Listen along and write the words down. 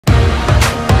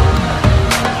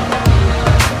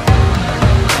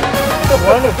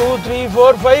1 2 3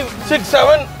 4 5 6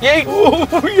 7 8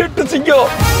 8 சிங்கம்.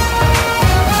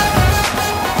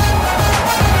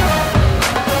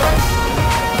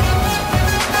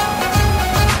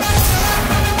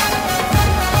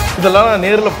 இதெல்லாம் நான்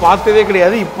நேர்ல பார்த்ததே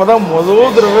கிடையாது. இப்பதான்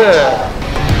முதல் தடவை.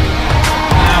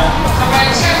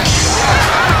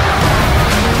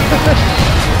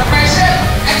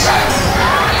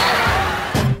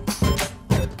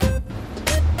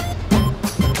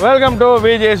 Welcome to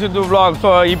vjsiddhu vlog.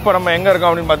 So இப்போ நம்ம எங்க இருக்கோம்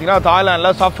அப்படின்னு பார்த்தீங்கன்னா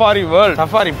தாய்லாந்துல சஃபாரி வேர்ல்ட்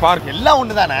சஃபாரி பார்க். எல்லாம்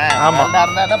ஒன்று தானே. ஆமா,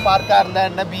 இருந்தா என்ன, பார்க்கா இருந்தா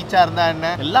என்ன, பீச்சா இருந்தா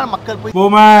என்ன, எல்லாம் மக்கள் போய்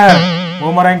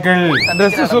பூமர் அங்கிள்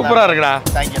ட்ரெஸ் சூப்பரா இருக்குடா.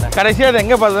 கடைசியா அது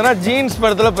எங்க பார்த்ததுன்னா ஜீன்ஸ்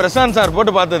படத்துல பிரசாந்த் சார்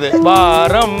போட்டு பார்த்தது.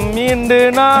 வாரம் மீண்டு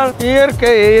நாள்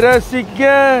இயற்கை ரசிக்க.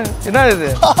 என்ன இது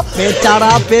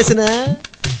பேச்சாடா பேசுன,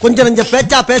 கொஞ்சம் நெஞ்ச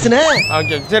பேச்சா பேசுன.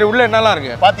 ஓகே சரி, உள்ள என்னலாம்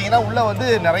இருக்கு பாத்தீங்கன்னா உள்ள வந்து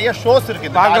நிறைய ஷோஸ் இருக்கு.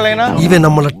 பார்க்கலைன்னா இவன்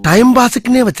நம்மள டைம்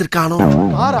பாஸ்க்குனே வச்சிருக்கானோ.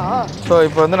 ஸோ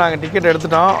இப்போ வந்து நாங்கள் டிக்கெட்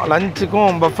எடுத்துட்டோம்.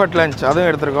 லஞ்சுக்கும் பஃபட் லஞ்ச் அதுவும்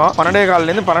எடுத்துருக்கோம்.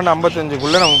 12:15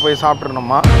 12:55 நம்ம போய்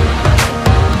சாப்பிட்றணுமா.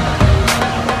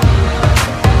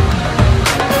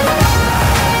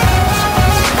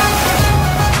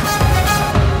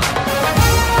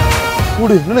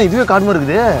 கூடு என்ன இதுவே காட்டுமா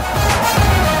இருக்குது.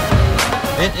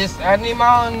 It is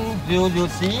animal you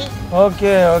see.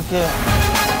 Okay okay.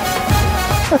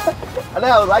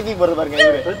 Anna our walking போறது பாருங்க.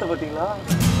 எழுத்த பாத்தீங்களா,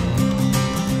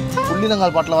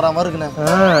 புள்ளினங்கால் பாட்டில் வர மாதிரி இருக்குண்ணே.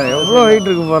 எவ்வளோ ஹைட்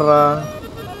இருக்கு போடுறா.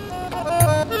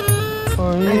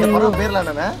 பேர்ல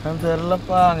என்னண்ணே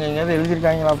தெரியலப்பா, அங்கே எங்கேயாவது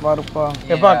எழுதிருக்காங்களா பாருப்பா.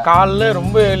 எப்பா காலைல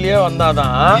ரொம்ப ஏர்லியா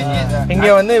வந்தாதான் இங்க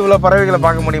வந்து இவ்வளவு பறவைகளை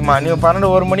பார்க்க முடியுமா. நீ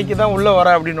 12-1 மணிக்கு தான் உள்ள வர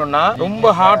அப்படின்னா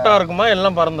ரொம்ப ஹாட்டா இருக்குமா,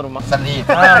 எல்லாம் பறந்துருமா.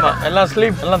 ஆமா, எல்லாம்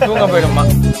ஸ்லீப், எல்லாம் தூங்க போயிடுமா.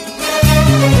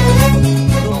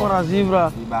 சூப்பரா ஜீப்ரா.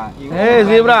 ஏய்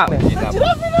ஜீப்ரா.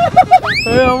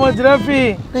 ஏய் ஆமா ஜிராஃபி.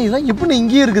 இதெல்லாம் எப்படி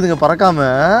இங்கேயே இருக்குதுங்க பறக்காம.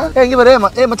 இங்க பாரு.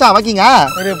 மச்சான் வாக்கிங்க.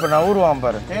 சரி இப்ப நவுருவான்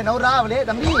பாரு. நவுரா அவளே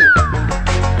தம்பி.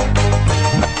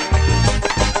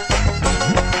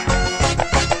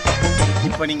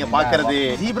 இப்ப நீங்க பாக்குறது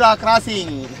ஜீப்ரா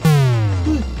கிராசிங்.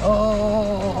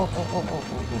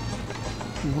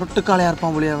 முரட்டுக்காலையா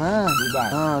இருப்பான் போலியா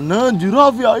அவன்.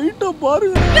 ஜிராஃபி ஐட்டம்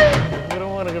பாருங்க.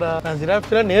 நான்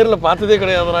ஜிராஃபில நேர்ல பார்த்ததே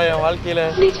கிடையாதுடா என் வாழ்க்கையில.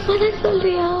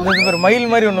 இது பாரு, மயில்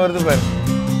மாதிரி ஒண்ணு வருது பாரு.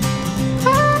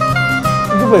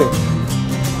 இது பாரு,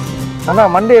 ஆனா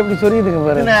மண்டை எப்படி சொரியுதுங்க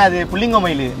பாரு. அது புள்ளிங்க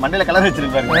மயில் மண்டையில கலர்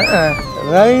வச்சிருக்கு பாருங்க.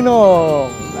 ரைனோ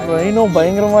ரைனோ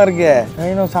பயங்கரமா இருக்கு.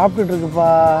 ரைனோ சாப்பிட்டுட்டு இருக்குப்பா.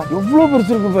 எவ்வளவு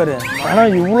பெருசு இருக்கு பாரு. ஆனா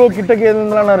இவ்வளவு கிட்டக்க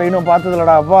இருந்தாலும் நான் ரைனோ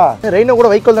பார்த்ததுலடா. அப்பா ரைனோ கூட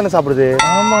வைக்கோல் தானே சாப்பிடுது.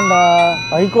 ஆமாண்டா,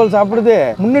 வைக்கோல் சாப்பிடுது.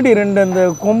 முன்னாடி 2 அந்த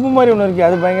கொம்பு மாதிரி ஒண்ணு இருக்கு,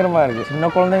 அது பயங்கரமா இருக்கு. சின்ன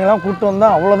குழந்தைங்க எல்லாம் கூட்டு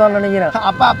வந்தா அவ்வளவுதான் நினைக்கிறேன்.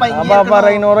 அப்பா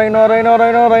ரைனோ ரைனோ ரைனோ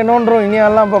ரைனோ ரைனோன்றோம். இனி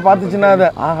எல்லாம் இப்ப பாத்துச்சுன்னா அது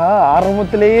ஆஹா,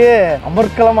 ஆரம்பத்திலேயே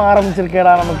அமர்க்கலமா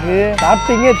ஆரம்பிச்சிருக்கேடா. நமக்கு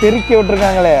ஸ்டார்டிங்கே தெறிக்க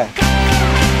விட்டுருக்காங்களே.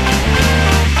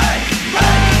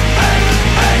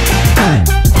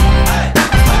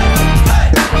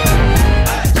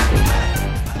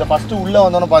 ஃபர்ஸ்ட் உள்ள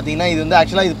வந்தோன்னு பாத்தீங்கன்னா இது வந்து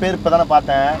ஆக்சுவலா இது பேர் இப்பதானே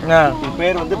பார்த்தேன். இது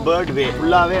பேர் வந்து பேர்ட் வே.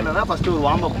 ஃபுல்லாவே என்னன்னா ஃபர்ஸ்ட் ஒரு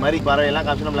வார்ம் அப் மாதிரி பறவை எல்லாம்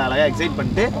காமிச்சு நம்மள அழகா எக்ஸைட்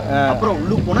பண்ணிட்டு அப்புறம்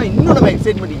உள்ளுக்கு போனா இன்னும் நம்ம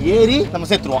எக்ஸைட்மெண்ட் ஏறி நம்ம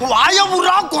சேர்த்துருவோம்.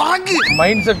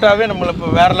 மைண்ட் செட்டாவே நம்மள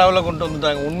இப்ப வேற லெவல்ல கொண்டு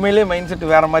வந்துட்டாங்க. உண்மையிலேயே மைண்ட்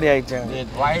செட் வேற மாதிரி ஆயிடுச்சு.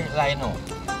 White rhino.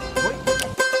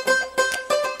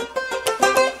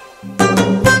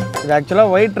 இது ஆக்சுவலா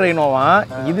ஒயிட் ரைனோவா.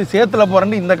 இது சேத்துல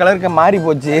போறேன்னு இந்த கலருக்கு மாறி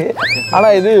போச்சு. ஆனா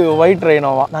இது ஒயிட்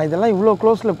ரைனோவா. நான் இதெல்லாம் இவ்வளவு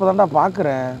க்ளோஸ்ல இப்பதான்டா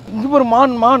பாக்குறேன். இங்க ஒரு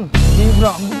மான்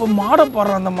அங்க மாடை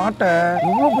போடுறான். அந்த மாட்டை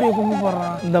இவ்வளவு பெரிய கொம்பு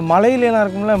போடுறான். இந்த மலையில எல்லாம்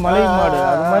இருக்கும்ல, மலை மாடு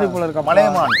அது மாதிரி போல இருக்கா.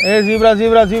 மலையமான். ஏ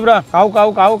ஜீப்ரா காவு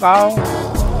காவு காவு காவு.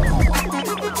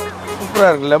 சூப்பரா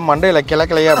இருக்குல்ல, மண்டையில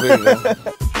கிளக்கிளையா போயிருக்கு.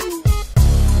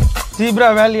 ஜீப்ரா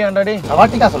வேலியாண்டாடி.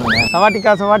 சவாட்டிக்கா சொல்லுங்க.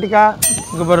 சவாட்டிக்கா.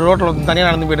 இங்க பாரு, ரோட்ல தனியா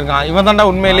நடந்து போயிட்டு இருக்கான். இவன் தான்டா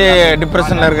உண்மையிலேயே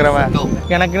டிப்ரெஷன்ல இருக்கிறவன்.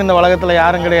 எனக்கு இந்த உலகத்துல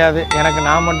யாரும் கிடையாது, எனக்கு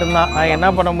நான் மட்டும்தான், நான்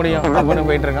என்ன பண்ண முடியும் அப்படின்னு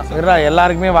போயிட்டு இருக்கான்.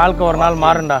 எல்லாருக்குமே வாழ்க்கை ஒரு நாள்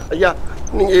மாறுண்டா. ஐயா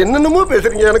நீங்க என்னென்னமோ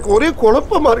பேசுறீங்க, எனக்கு ஒரே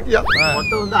குழப்பமா இருக்கியா.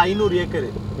 மொத்தம் வந்து 500 ஏக்கர்.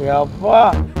 அப்பா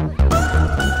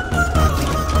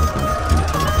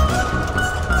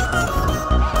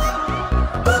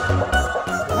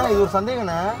இது ஒரு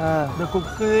சந்தேகம்னா, இந்த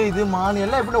கொக்கு இது மான்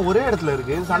எல்லாம் எப்படி ஒரே இடத்துல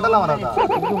இருக்கு, சண்டைலாம் வராதா?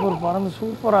 ஒரு பறந்து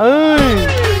சூப்பரா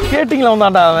கேட்டிங்களா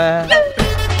வந்தாண்டா அவன்.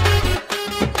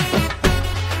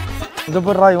 இது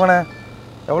போடுறா இவனை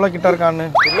எவ்வளவு கிட்ட இருக்கான்னு.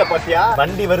 இல்ல பாத்தியா,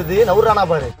 வண்டி வருது நவுறானா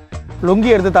பாரு.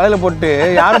 லுங்கி எடுத்து தலையில போட்டு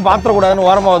யாரும் பாத்திர கூடாதுன்னு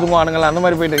ஓரமா ஒதுங்குவானுங்களா, அந்த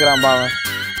மாதிரி போயிட்டு இருக்கிறான் அவன்.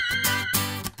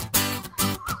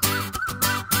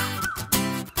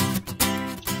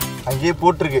 அங்கேயே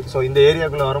போட்டிருக்கு. ஸோ இந்த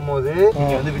ஏரியாக்குள்ள வரும்போது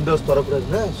இங்க வந்து விண்டோஸ்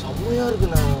திறக்கூடாதுன்னு செம்மையா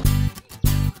இருக்குண்ணா.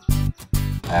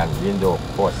 window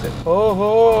closet. ஓஹோ,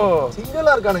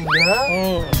 சிங்கிளா இருக்கானு இங்க.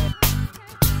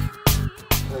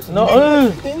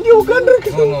 இங்க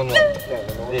உட்கார்ந்திருக்கு. No, no, no.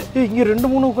 இங்க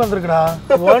 2-3 உட்கார்ந்திருக்குடா.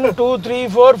 1 2 3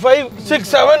 4 5 6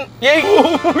 7 8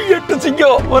 8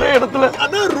 சிங்கம் ஒரே இடத்துல.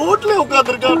 அண்ணா ரோட்ல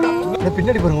உட்கார்ந்திருக்காங்க.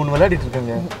 பின்னாடி பாருங்க ஒன்னு விளையாடிட்டு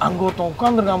இருக்காங்க. அங்க ஒருத்தன்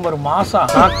உட்கார்ந்திருக்கான் பாரு மாசா.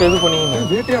 நாக்கு எது பண்ணீங்க?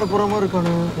 வேட்டையாட போற மாதிரி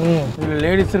இருக்கானு. இதுல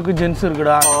லேடிஸ் இருக்கு ஜென்ஸ்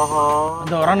இருக்குடா.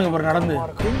 அந்த வரானுங்க பாரு நடந்து.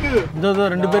 இதோ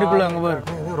 2 பேருக்குள்ள அங்க பாரு.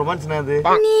 ரொமான்ஸ்னா அது.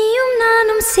 நீயும்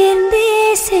நானும் சேர்ந்தே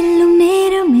செல்லும்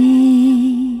நேரமே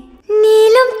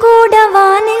நீலம் கூட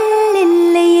வானில்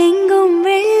இல்லை எங்கும்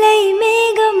வெள்ளை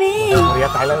மேகமே.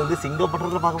 தாய்லாந்து வந்து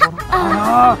சிங்கப்பட்டத்துல பார்க்க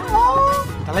போறோம்.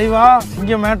 தலைவா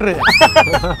சிங்கம் மேட்ரு.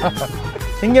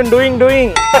 சிங்கம் டூயிங்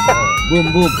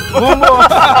பூம் பூம்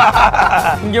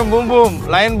சிங்கம் boom boom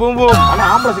line boom boom. ஆனா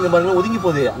ஆம்பளை சிங்கம் பாருங்க ஒதுங்கி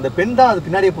போகுது. அந்த பெண் தான் அது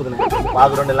பின்னாடியே போகுதுங்க.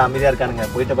 பாக்குறோம் எல்லாம் அமைதியா இருக்கானுங்க.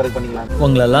 போயிட்ட பிறகு பண்ணிக்கலாம்.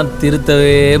 உங்களெல்லாம்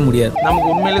திருத்தவே முடியாது. நமக்கு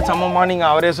உண்மையிலே சமமா நீங்க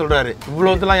அவரே சொல்றாரு.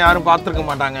 இவ்வளவுலாம் யாரும் பார்த்துருக்க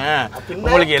மாட்டாங்க.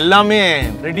 உங்களுக்கு எல்லாமே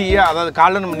ரெடியா, அதாவது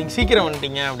காலைல நம்ம நீங்க சீக்கிரம்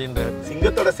வந்துட்டீங்க அப்படின்றாரு.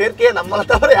 சிங்கத்தோட சேர்க்கையை நம்மள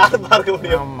தவிர யாரும் பார்க்க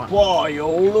முடியும். ஆமா.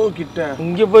 எவ்வளவு கிட்ட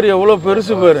இங்க பாரு, எவ்வளவு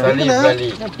பெருசு பாரு.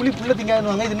 புலி புள்ள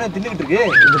திங்காதுவாங்க. இது என்ன தின்னுட்டு இருக்கு?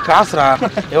 இது கிராஸ்ரா.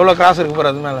 எவ்வளவு கிராஸ் இருக்கு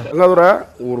பாரு அது மேல.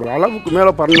 ஒரு அளவுக்கு மேல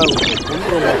பண்ண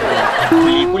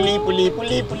புலி புலி புலி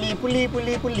புலி புலி புலி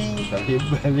புலி புலி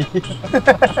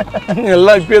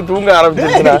எல்லாம் இப்பயே தூங்க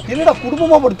ஆரம்பிச்சிருக்கா. என்னடா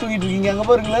குடும்பமா போட்டு தூங்கிட்டு இருக்கீங்க? அங்க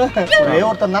பாருங்களேன். ஒரே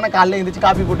ஒருத்தன் தானே காலைல எழுந்திரிச்சு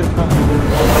காபி போட்டு இருக்கான்.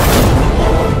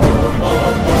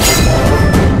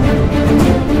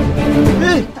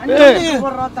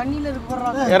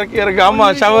 இறக்கு ஆமா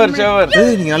ஷவர்.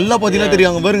 நீங்க நல்லா பாத்தீங்கன்னா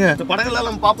தெரியும். அங்க பாருங்க படங்கள்ல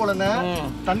நம்ம பாப்போம்ல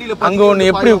தண்ணியில. அங்க ஒண்ணு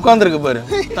எப்படி உட்கார்ந்துருக்கு பாரு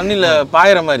தண்ணியில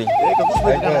பாயற மாதிரி.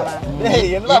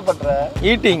 என்ன பண்ற?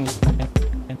 Eating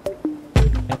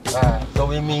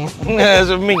Swimming.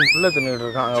 ஸ்விம்மிங் உள்ள தின்னுட்டு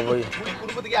இருக்கான். அங்க போய்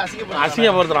குடும்பத்துக்கே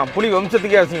அசிங்கப்படுத்துறான். புலி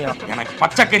வம்சத்துக்கே அசிங்கம். எனக்கு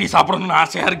பச்சைக்கறி சாப்பிடணும்னு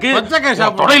ஆசையா இருக்கு. பச்சைக்கறி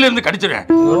சாப்பிட தொடையில இருந்து கடிச்சிடுறேன்.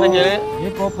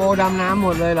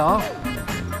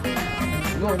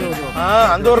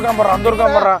 அந்த ஒரு காம்பறா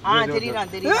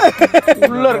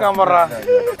உள்ள இருக்கான் பாடுறா.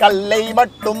 கல்லை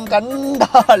மட்டும்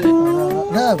கண்டால்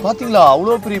பாத்தீங்களா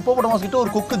அவ்வளவு பெரிய இப்போ படமா கிட்ட ஒரு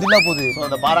கொக்கு தில்லா போகுது.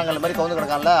 அந்த பாறாங்கல் மாதிரி கவுந்து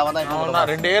கிடக்கான்ல அவன் தான்.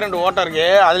 2 ஓட்டம் இருக்கு.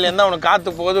 அதுல என்ன அவனுக்கு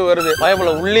காத்து போது வருது.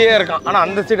 பயபுல உள்ளே இருக்கான். ஆனா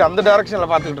அந்த சைடு அந்த டைரக்ஷன்ல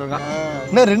பாத்துக்கிட்டு இருக்கான்.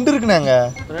 என்ன 2 இருக்குனாங்க?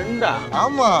 2?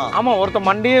 ஆமா. ஒருத்த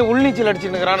மண்டையே உள் நீச்சல்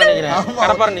அடிச்சுட்டு இருக்கிறான்னு நினைக்கிறேன்.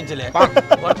 கடப்பார நீச்சல்.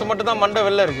 ஒருத்த மட்டும் தான் மண்டை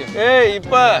வெளில இருக்கு.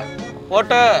 இப்ப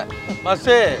ஓட்ட பஸ்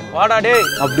வாடா டேய்.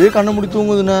 அப்படியே கண்ணை முடி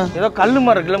தூங்குதுண்ணா. ஏதோ கல்லு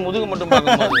மாதிரி இருக்குல்ல முதுகு மட்டும்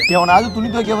பார்க்கும்போது. எவனாவது துணி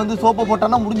துவைக்க வந்து சோப்பை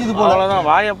போட்டானா முடிஞ்சது போல. அவ்வளவுதான்.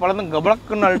 வாயை பழந்தும்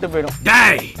கபலக்குன்னு அழுட்டு போயிடும்.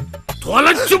 டேய்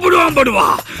தொலைச்சு போடுவான் படுவா.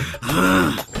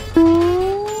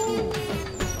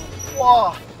 வா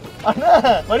அண்ணா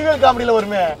வடிவேல் காமெடியில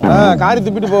வருமே. காரி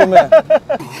துப்பிட்டு போகுமே.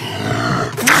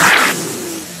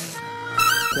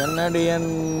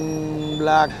 Canadian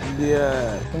black pier,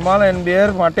 Himalayan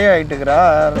pier மட்டையா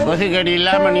ஆயிட்டுக்கிறார். கொசுக்கடி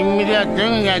இல்லாம நிம்மதியா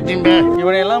தூங்குங்க.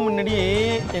 இவனையெல்லாம் முன்னாடி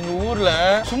எங்க ஊர்ல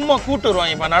சும்மா கூட்டு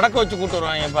வருவாங்கப்பா, நடக்க வச்சு கூட்டு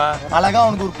வருவாங்கப்பா. அழகா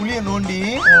அவனுக்கு ஒரு குழியை நோண்டி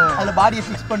அதுல பாடியை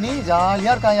ஃபிக்ஸ் பண்ணி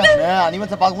ஜாலியா இருக்காங்க.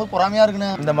 அனிமல்ஸை பார்க்கும்போது பொறாமையா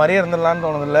இருக்குண்ணே. இந்த மாதிரியே இருந்துடலான்னு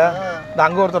தோணுது இல்ல. இந்த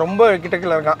அங்க ஒருத்தர் ரொம்ப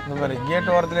கிட்டக்கில இருக்கான். இந்த மாதிரி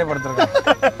கேட் ஓரத்திலே படுத்திருக்கான்.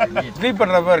 ஸ்லீப்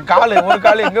பண்ற பாரு. ஒரு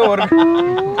காலு எங்க ஒரு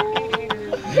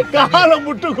காலை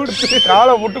முட்டு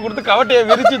கொடுத்து கவட்டையை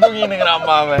விரிச்சு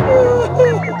தூங்கினுங்கிறான்பா அவன்.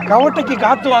 கவட்டைக்கு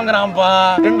காத்து வாங்குறான்ப்பா.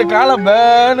 2 காலை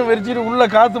பேன்னு விரிச்சிட்டு உள்ள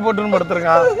காத்து போட்டுன்னு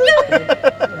படுத்திருக்கான்.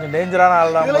 டேஞ்சரான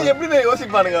ஆள் தான். எப்படி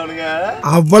யோசிப்பானுங்க அவனுங்க?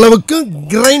 அவ்வளவுக்கு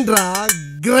கிரைண்டரா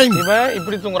கிரைண்ட். இவன்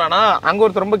இப்படி தூங்குறானா, அங்க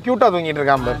ஒருத்தர் ரொம்ப கியூட்டா தூங்கிட்டு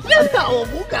இருக்கான் பாரு. அவன்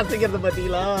மூக்கு அசைக்கிறத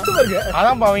பாத்தீங்களா?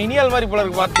 அதான்பா அவன் இனியால் மாதிரி போல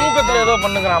இருக்குப்பா. தூக்கத்துல ஏதோ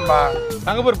பண்ணுங்கிறான்பா.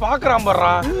 அங்க போய் பாக்குறான்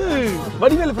பாடுறா.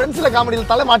 வடிவேல் ஃப்ரெண்ட்ஸ்ல காமெடியில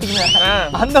தலை மாட்டிக்கினேன்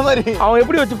அந்த மாதிரி. அவன்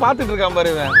எப்படி வச்சு பாத்துட்டு இருக்கான்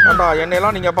பாரு. ஏண்டா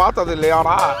என்னையெல்லாம் நீங்க பார்த்தது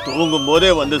இல்லையாடா? தூங்கும்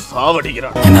போதே வந்து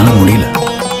சாவடிக்கிறான். என்னால முடியல,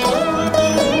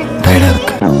 டயர்டா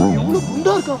இருக்கு. எவ்வளவு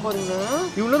குண்டா இருக்கான் பாருங்க.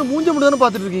 இவ்வளவு மூஞ்ச முடியாதுன்னு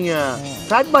பாத்துட்டு இருக்கீங்க.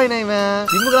 ஃபேட் பாய் இவன்.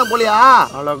 ஜிம்முக்குலாம் போலியா?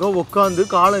 அழகா உட்காந்து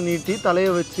காலை நீட்டி தலைய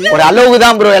வச்சு ஒரு அளவுக்கு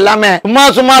தான் ப்ரோ. எல்லாமே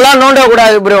சும்மாலாம் நோண்ட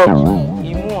கூடாது ப்ரோ.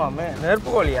 நெருப்பு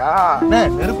கோழியா?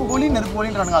 நெருப்பு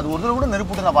கோழின்றானுங்க. அது ஒரு கூட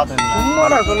நெருப்பு விட்டு நான் பார்த்தேன்.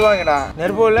 சும்மாடா சொல்லுவாங்கடா.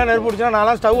 நெருப்பு இல்லை, நெருப்பு பிடிச்சா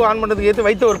நான்லாம் ஸ்டவ் ஆன் பண்ணுறதுக்கு ஏற்று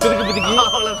வைத்த ஒரு பிதுக்கி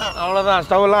அவ்வளோதான்.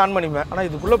 ஸ்டவ் எல்லாம் ஆன் பண்ணிப்பேன். ஆனால்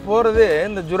இதுக்குள்ளே போகிறது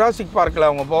இந்த ஜுராசிக் பார்க்கில்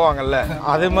அவங்க போவாங்கல்ல,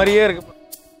 அது மாதிரியே இருக்கு.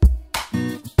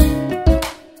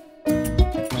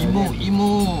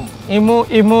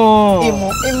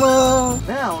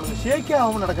 அவனுக்கு ஷேக்கே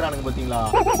ஆகாம நடக்கிறானுங்க பாத்தீங்களா?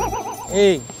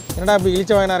 ஏய் என்னடா இப்படி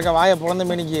இழிச்ச வாயனா இருக்க? வாயை பொழந்த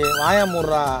மேனிக்கு வாயா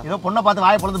மூடுறா. ஏதோ பொண்ணை பார்த்து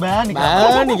வாயை பொழந்து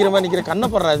நிக்கிற மாதிரி நிக்கிற. கண்ணை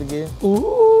படுறா அதுக்கு.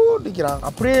 நிக்கிறான்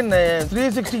அப்படியே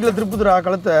 360 திருப்புதுரா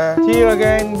கழுத்தை. See you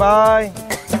again, bye.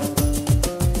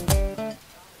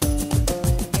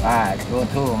 go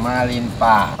to Marine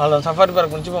Park. அத சஃபாரி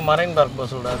பார்க் முடிச்சு இப்ப மரைன் பார்க் போக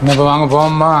சொல்றாரு. இப்ப வாங்க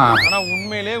போமா. ஆனா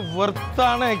உண்மையிலே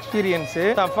வர்த்தான எக்ஸ்பீரியன்ஸ்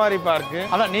சஃபாரி பார்க்.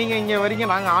 அதான் நீங்க இங்க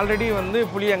வரைக்கும் நாங்க ஆல்ரெடி வந்து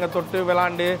புலி அங்க தொட்டு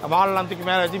விளையாண்டு வால்லாம் தூக்கி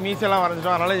மேல வச்சு மீசெல்லாம்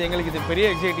வரைஞ்சிட்டோம். அதனால எங்களுக்கு இது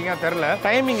பெரிய எக்ஸைட்டிங்கா தெரியல.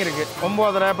 டைமிங் இருக்கு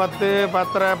 9:30 10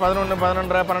 10:30 11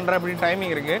 11:30 12 அப்படி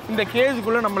டைமிங் இருக்கு. இந்த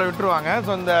கேஜுக்குள்ள நம்மள விட்டுருவாங்க.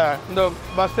 சோ இந்த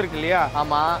பஸ் இருக்கு இல்லையா?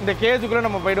 ஆமா. இந்த கேஜுக்குள்ள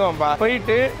நம்ம போயிடுவோம்பா.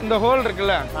 போயிட்டு இந்த ஹோல்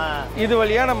இருக்குல்ல இது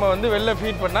வழியா நம்ம வந்து வெளில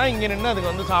ஃபீட் பண்ணா இங்க நின்னு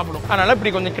அதுக்கு வந்து சாப்பிடும். அதனால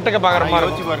இப்படி கொஞ்சம் கிட்டக்க பாக்குற மாதிரி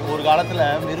யோசிச்சு பாருங்க. ஒரு காலத்துல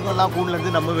மிருகம்லாம் கூண்டுல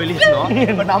இருந்து நம்ம வெளியிட்டோம்.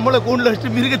 இப்ப நம்மள கூண்டுல வச்சு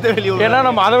மிருகத்தை வெளியே. ஏன்னா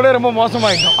நம்ம அதை விட ரொம்ப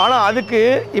மோசமாயிட்டோம். ஆனா அதுக்கு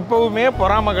இப்பவுமே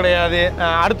பொறாம கிடையாது,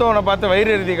 அடுத்தவனை பார்த்து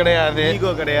வயிறு எரிதி கிடையாது,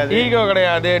 ஈகோ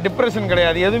கிடையாது, டிப்ரெஷன்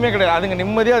கிடையாது, எதுவுமே கிடையாது. அதுங்க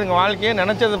நிம்மதியா அதுங்க வாழ்க்கையை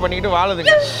நினைச்சதை பண்ணிக்கிட்டு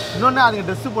வாழுதுங்க. இன்னொன்னு அதுங்க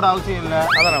ட்ரெஸ் போட அவசியம் இல்லை.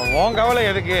 அதான் உன் கவலை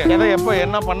எதுக்கு? எதை எப்போ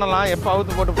என்ன பண்ணலாம், எப்போ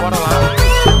அவுத்து போட்டு போடலாம்.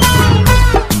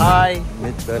 ஹாய்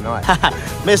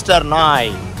மிஸ்டர்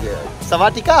நாய்.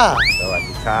 சவாட்டிகா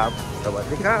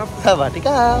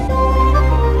சவாட்டிகா.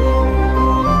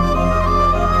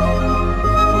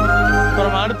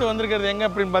 நம்ம அடுத்து வந்திருக்கிறது எங்க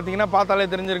அப்படின்னு பாத்தீங்கன்னா பார்த்தாலே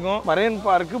தெரிஞ்சிருக்கும். மரைன்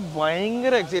பார்க்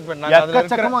பயங்கர எக்ஸைட்மென்ட்.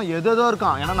 எக்கச்சக்கமா ஏதோ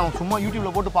இருக்கான். ஏன்னா நம்ம சும்மா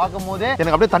யூடியூப்ல போட்டு பார்க்கும் போதே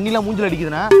எனக்கு அப்படியே தண்ணிலாம் மூஞ்சில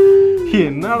அடிக்குதுன்னா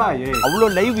என்னடா அவ்வளோ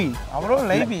லைவி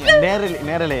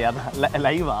நேரலே அதான்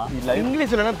லைவா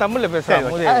இங்கிலீஷ்ல என்ன தமிழ்ல பேசுறாங்க.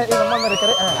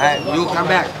 You come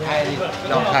back.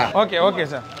 Okay, okay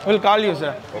sir. We'll call you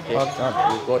sir. Okay.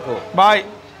 You go to. Bye.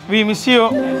 We miss you.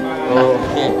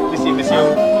 Okay. miss you.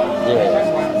 Yeah.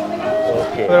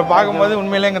 Okay. இவரை பார்க்கும்போது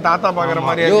உண்மையிலே எங்க தாத்தா பார்க்குற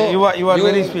மாதிரி you are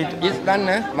very sweet. Eat lunch,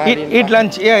 eat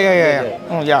lunch.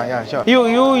 Yeah, sure.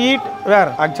 You eat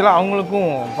where? Actually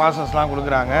அவங்களுக்கும் பாசஸ்லாம்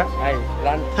கொடுக்குறாங்க.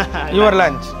 lunch. Your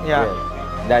lunch. Yeah.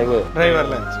 Driver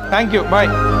lunch. Thank you.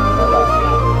 Bye.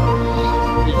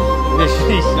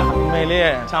 உண்மையிலேயே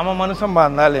சம மனுஷன்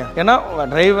இருந்தாலும் ஏன்னா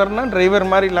டிரைவர்னா டிரைவர்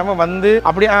மாதிரி இல்லாம வந்து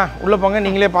அப்படியே உள்ள போங்க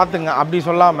நீங்களே பாத்துங்க அப்படி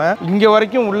சொல்லாம இங்க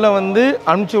வரைக்கும் உள்ள வந்து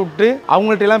அனுப்பிச்சு விட்டு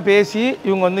அவங்கள்ட்ட எல்லாம் பேசி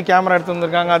இவங்க வந்து கேமரா எடுத்து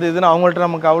வந்திருக்காங்க அது இதுன்னு அவங்கள்ட்ட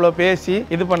நமக்கு அவ்வளவு பேசி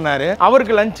இது பண்ணாரு.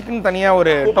 அவருக்கு லஞ்சுக்குன்னு தனியா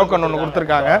ஒரு டோக்கன் ஒண்ணு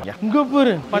கொடுத்துருக்காங்க. எங்க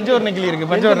பேரு பஞ்சவர்ண கிளி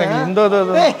இருக்கு. பஞ்சவர்ண கிளி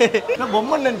இந்த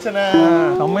பொம்மை நினைச்சேன்.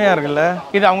 செம்மையா இருக்குல்ல.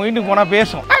 இது அவங்க வீட்டுக்கு போனா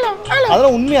பேசும்.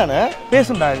 அதெல்லாம் உண்மையான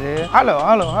பேசுண்டா இது. ஹலோ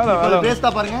ஹலோ ஹலோ ஹலோ பேசுதா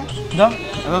பாருங்க.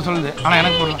 ஏதோ சொல்லுது ஆனா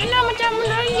எனக்கு புரியல.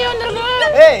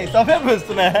 ஏய் தப்பே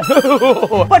பேசுனே.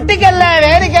 பொட்டிக்கல்ல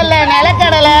வேறுக்கல்ல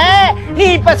நிலக்கடல நீ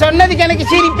இப்ப சொன்னதுக்கு எனக்கு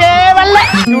சிரிப்பே வரல.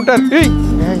 யூட்டர் ஏய்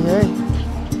ஏய்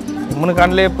முன்ன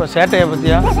காணலே இப்ப சேட்டைய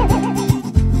பத்தியா?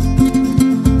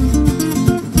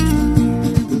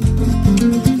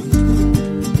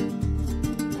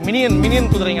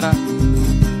 மினியன் குதிரைங்கடா.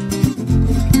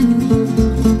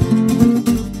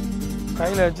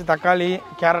 கையில் வச்சு தக்காளி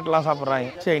கேரட்லாம் சாப்பிட்றாங்க.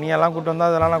 சரி நீ எல்லாம் கூப்பிட்டு வந்தால்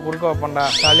அதெல்லாம் நான் கொடுக்க வைப்பேன்டா.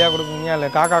 ஜாலியாக கொடுக்கும். இனியால்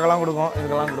காக்காக்கெல்லாம் கொடுக்கும்,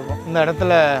 இதுக்கெல்லாம் கொடுக்கும். இந்த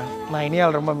இடத்துல நான்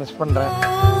இனியால் ரொம்ப மிஸ் பண்ணுறேன்.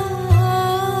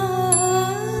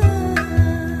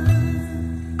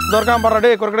 இருக்கான் பாரு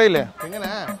டே குறுக்கடையில்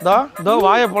தோ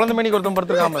வாயை பொழந்த மணிக்கு ஒருத்தன்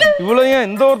படுத்திருக்கான் பாரு. இவ்வளோ ஏன்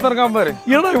இந்த ஒருத்தன் இருக்கான் பாரு.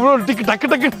 ஏன்னா இவ்வளோ டக்கு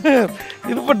டக்குன்னு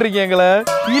இது பண்றீங்க எங்களை.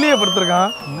 கீழே படுத்திருக்கான்.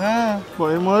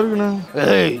 பயமா இருக்குண்ணா.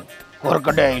 ஏய்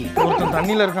ஒருத்தன்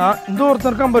தண்ணியில இருக்கான். இந்த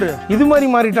ஒருத்தன் இருக்கான் பாரு. இது மாதிரி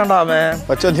மாறிட்டான்டா அவன்.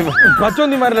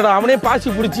 பச்சோந்தி மாதிரி இல்லடா. அவனே பாசி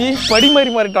பிடிச்சி படி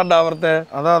மாதிரி மாறிட்டான்டா ஒருத்த.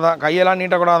 அதான் கையெல்லாம்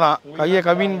நீட்டக்கூடாதான். கையை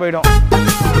கவின்னு போயிடும்.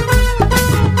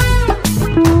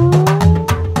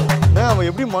 அவன்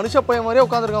எப்படி மனுஷ பையன் மாதிரியே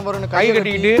உட்காந்துருக்கான் பாருங்க. கை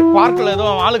கட்டிக்கிட்டு பார்க்ல ஏதோ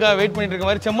ஆளுக்காக வெயிட் பண்ணிட்டு இருக்க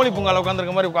மாதிரி செம்மொழி பூங்கால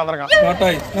உட்காந்துருக்க மாதிரி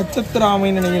உட்காந்துருக்கான். நட்சத்திர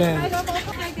ஆமைன்னு நினைக்கிறேன்.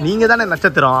 நீங்க தானே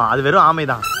நட்சத்திரம், அது வெறும் ஆமை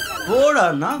தான்.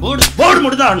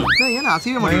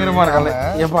 பயங்கரமா இருக்காங்க.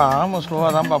 எப்ப ஆமை ஸ்லோவா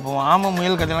தான் பாப்போம். ஆமை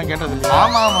முயல் கதையெல்லாம் கேட்டது இல்லை.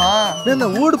 ஆமா இந்த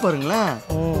ஓடு பாருங்களேன்.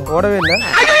 ஓடவே இல்லை.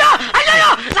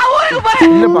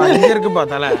 இல்லப்பா இங்க இருக்குப்பா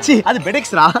தலை. அது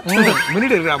பெடெக்ஸ்ரா.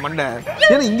 மினிட் இருக்குடா மண்டை.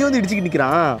 ஏன்னா இங்க வந்து இடிச்சுக்கிட்டு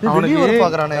நிக்கிறான்.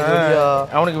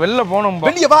 அவனுக்கு வெளில போகணும்.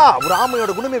 வெளியே வா. ஒரு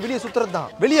ஆமையோட குணமே வெளியே சுத்துறது தான்.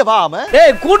 வெளியே வா ஆமை.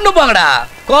 ஏய் கூண்டு போங்கடா.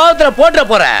 கோவத்துல போட்டுற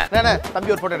போறேன்.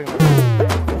 தம்பி ஒரு போட்டோ எடுங்க.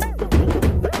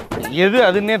 எது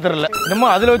அதுன்னே தெரியல. நம்ம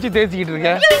அதுல வச்சு தேய்ச்சிக்கிட்டு இருக்க.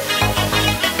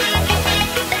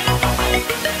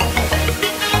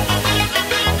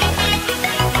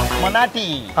 மனாட்டி.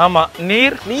 ஆமா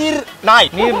நீர் நாய்.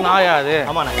 நீர் நாயா அது?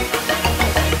 ஆமா நாய்.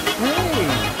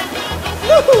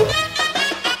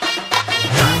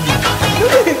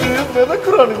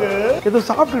 ஏதோ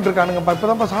சாப்பிட்டுட்டு இருக்கானுங்க.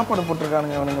 இப்பதான் சாப்பாடு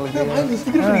போட்டுருக்கானுங்க அவனுங்களுக்கு.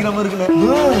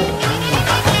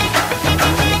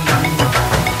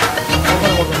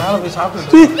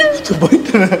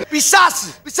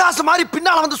 பிசாசு மாதிரி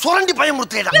பின்னால வந்து சுரண்டி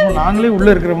பயமுறுத்தேடா. நாங்களே உள்ள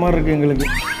இருக்கிற மாதிரி இருக்கு எங்களுக்கு.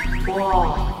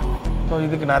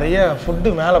 இதுக்கு நிறைய ஃபுட்டு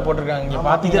மேலே போட்டிருக்காங்க. இங்கே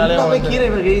பார்த்தீங்கன்னாலே கீரை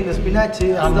வகை, இந்த ஸ்பினாச்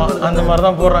அந்த மாதிரி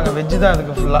தான் போடுறாங்க. வெஜ்ஜு தான்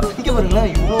இதுக்கு ஃபுல்லாக. இங்கே பாருங்களா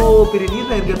இவ்வளோ பெரிய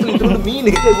நீரில் இருக்கிறது. இது வந்து மீன்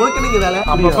உனக்கு நீங்கள் வேலை.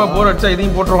 அப்பப்போ போர் அடிச்சா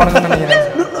இதையும் போட்டுருவானுங்கன்னு நினைக்கிறேன்.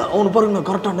 அவனு பாருங்க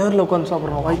கரெக்டா நேர்ல உட்காந்து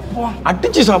சாப்பிடுறான்.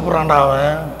 அடிச்சு சாப்பிடுறான்டா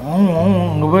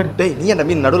அவன். டேய் நீ என்ன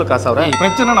மீன் நடுவுல காசு ஆவற?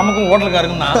 பிரச்சனை நமக்கும்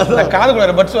ஹோட்டலுக்காருக்குன்னா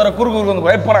காதுக்குள்ள பட்ஸ் வர குறுக்கு வந்து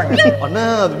பயப்படுறாங்க. அண்ணா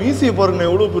அது வீசிய பாருங்க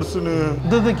எவ்வளவு பெருசுன்னு.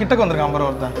 இது கிட்டக்கு வந்திருக்கான் பாரு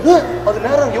ஒருத்தன். அது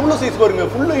நேரம் எவ்வளவு சைஸ் பாருங்க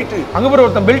ஃபுல் ஹைட். அங்க பாரு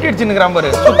ஒருத்தன் பெல்ட் அடிச்சுன்னுக்குறான்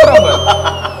பாரு. சுத்தறான் பாரு.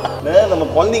 நம்ம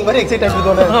குழந்தைங்க மாதிரி எக்ஸைட்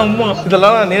ஆகிட்டு. ஆமா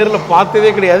இதெல்லாம் நான் நேர்ல பார்த்ததே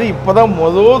கிடையாது. இப்பதான்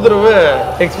முதல் தடவை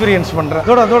எக்ஸ்பீரியன்ஸ் பண்றேன்.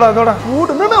 தோடா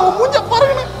கூடுனா அவன் மூஞ்ச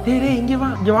பாருங்க. டேய் இங்க வா,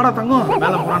 இங்க வாடா தங்கம்.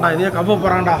 மேல போறான்டா, இதே கவ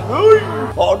போறான்டா.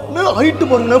 அண்ணா ஹைட்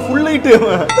பாருங்க ஃபுல் ஹைட்.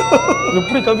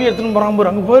 எப்படி கவி எடுத்துன்னு போறான்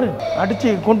பாரு. அங்க பாரு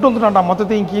அடிச்சு கொண்டு வந்துட்டான்டா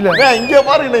மொத்தத்தையும் கீழே. இங்க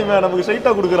பாருங்க இவன் நமக்கு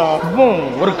ஸ்ட்ரைட்டா குடுக்குறான். இப்போ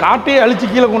ஒரு காட்டையே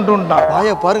அழிச்சு கீழே கொண்டு வந்துட்டான்.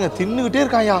 வாயா பாருங்க தின்னுகிட்டே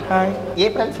இருக்காயா.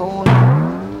 April phone.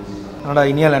 அடா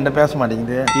இனியால என்கிட்ட பேச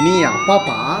மாட்டேங்குது. இனியா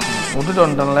பாப்பா விட்டுட்டு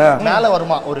வந்துட்டோம்ல. மேல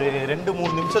வருமா ஒரு 2-3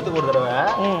 நிமிஷத்துக்கு ஒரு தடவை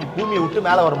பூமியை விட்டு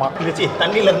மேல வருமா. இங்கச்சி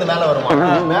தண்ணில இருந்து மேல வருமா.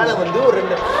 மேல வந்து ஒரு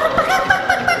 2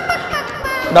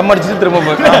 தம் அடிச்சு திரும்ப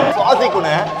போய்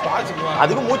சுவாசிக்குனே.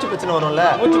 அதுக்கு மூச்சு பிரச்சனை வரும்ல.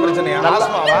 மூச்சு பிரச்சனையா?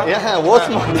 ஆஸ்மாவா?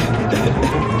 ஓஸ்மா.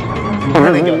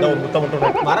 நீங்க வந்து ஒரு முத்த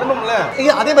மட்டும் வரணும்ல.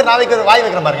 அதே மாதிரி நான் வைக்கிற வாய்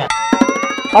வைக்கிறேன் பாருங்க.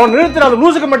 அவன் நிறுத்துற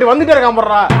லூசுக்கு மட்டும் வந்துட்டே இருக்கான்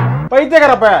போடுறா.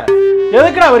 பைத்தியக்காரப்ப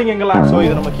எதுக்குடா வரீங்க எங்கெல்லாம்? சோ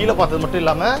இது நம்ம கீழே பார்த்தது மட்டும்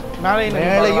இல்லாம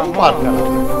மேலையும் பார்க்கலாம்.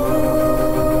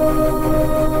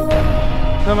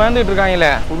 மேந்துட்டு இருக்காங்களே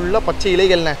ஃபுல்லா பச்சை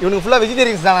இலைகள்ண்ணே. இவனுக்கு ஃபுல்லா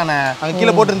வெஜிடேரியன்ஸ் தானே. அங்க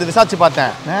கீழே போட்டு இருந்து விசாரிச்சு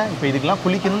பார்த்தேன். இப்போ இதுக்கெல்லாம்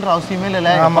குளிக்கணுன்ற அவசியமே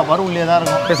இல்ல. ஆமா வரும் உள்ளே தான்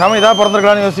இருக்கும். பேசாம இதா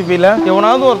பிறந்திருக்கலாம்னு யோசிப்பீல.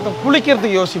 எவனாவது ஒருத்தன்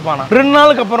குளிக்கிறதுக்கு யோசிப்பானா? 2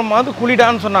 நாளுக்கு அப்புறமாவது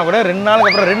குளிடான்னு சொன்னா கூட 2 நாளுக்கு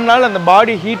அப்புறம் 2 நாள் அந்த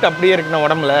பாடி ஹீட் அப்படியே இருக்குன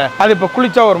உடம்புல அது இப்ப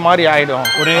குளிச்சா ஒரு மாதிரி ஆயிடும்.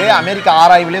 ஒரு அமெரிக்கா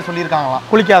ஆராய்விலே சொல்லியிருக்காங்களாம்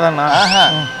குளிக்காதன்னா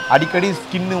அடிக்கடி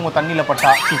ஸ்கின் உங்க தண்ணியில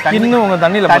பட்டா உங்க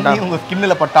தண்ணியில பட்டா உங்க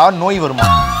ஸ்கின்ல பட்டா நோய் வருமா.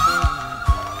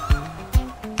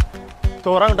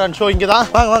 ஒராங்குட்டான் ஷோ இங்கே தான்.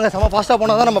 வாங்க செம ஃபாஸ்ட்டாக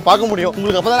போனால் தான் நம்ம பார்க்க முடியும்.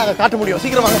 உங்களுக்கு அப்போ தான் நாங்கள் காட்ட முடியும்.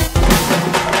 சீக்கிரம் வாங்க.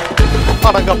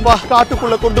 அடங்கப்பா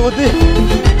காட்டுக்குள்ளே கொண்டு வந்து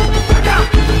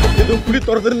எதுவும் புளி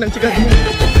துறதுன்னு நினச்சிக்காதீங்க.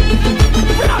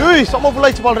 ஏய் செம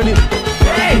ஃபுல்லாகிடுச்சு ஆல்ரெடி.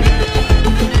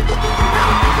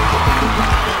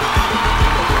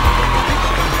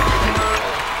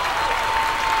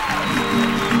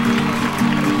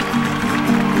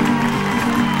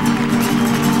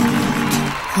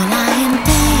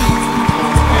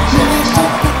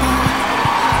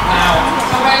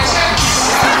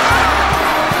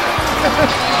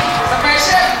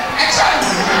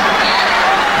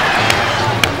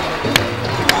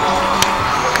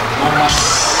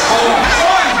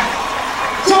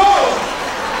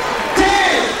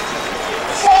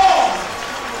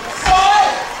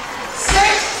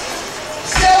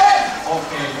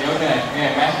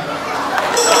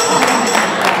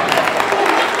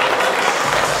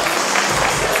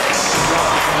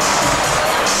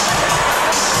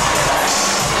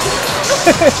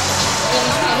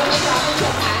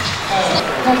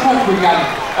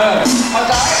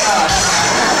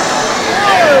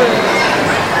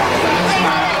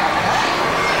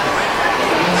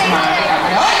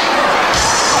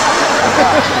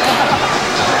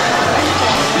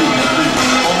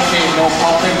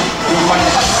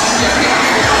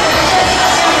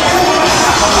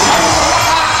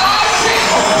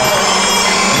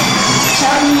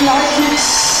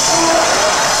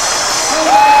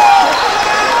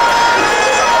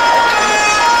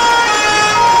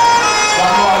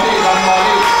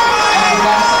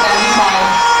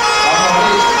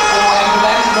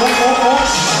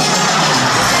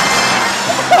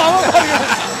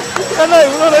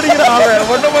 இவ்வளவு நடிக்கிறான்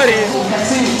ஒன்ன மாதிரி.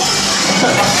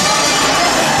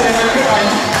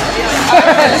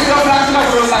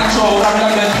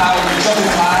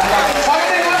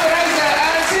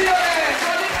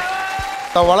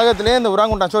 உலகத்திலே இந்த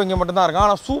உராங்குட்டான் ஷோ இங்கே மட்டும் தான் இருக்கும்.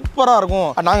 ஆனால் சூப்பராக இருக்கும்.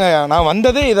 நான்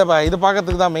வந்ததே இது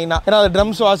பார்க்கறதுக்கு தான் மெயினாக. ஏன்னா அது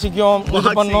ட்ரம்ஸ் வாசிக்கும்,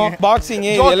 இது பண்ணும், பாக்ஸிங்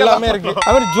எல்லாமே இருக்கு.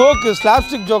 அது ஜோக்கு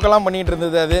ஸ்லாப்ஸ்டிக் ஜோக் எல்லாம் பண்ணிட்டு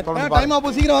இருந்தது. அது டைம்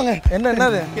ஆகும் சீக்கிரம் வாங்க.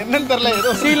 என்னது என்னன்னு தெரியல.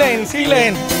 ஏதோ சீ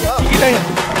லைன்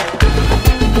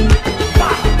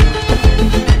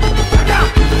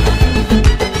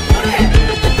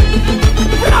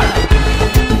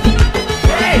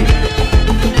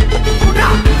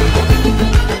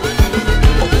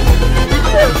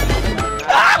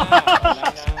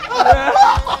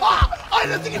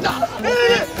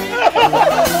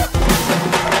I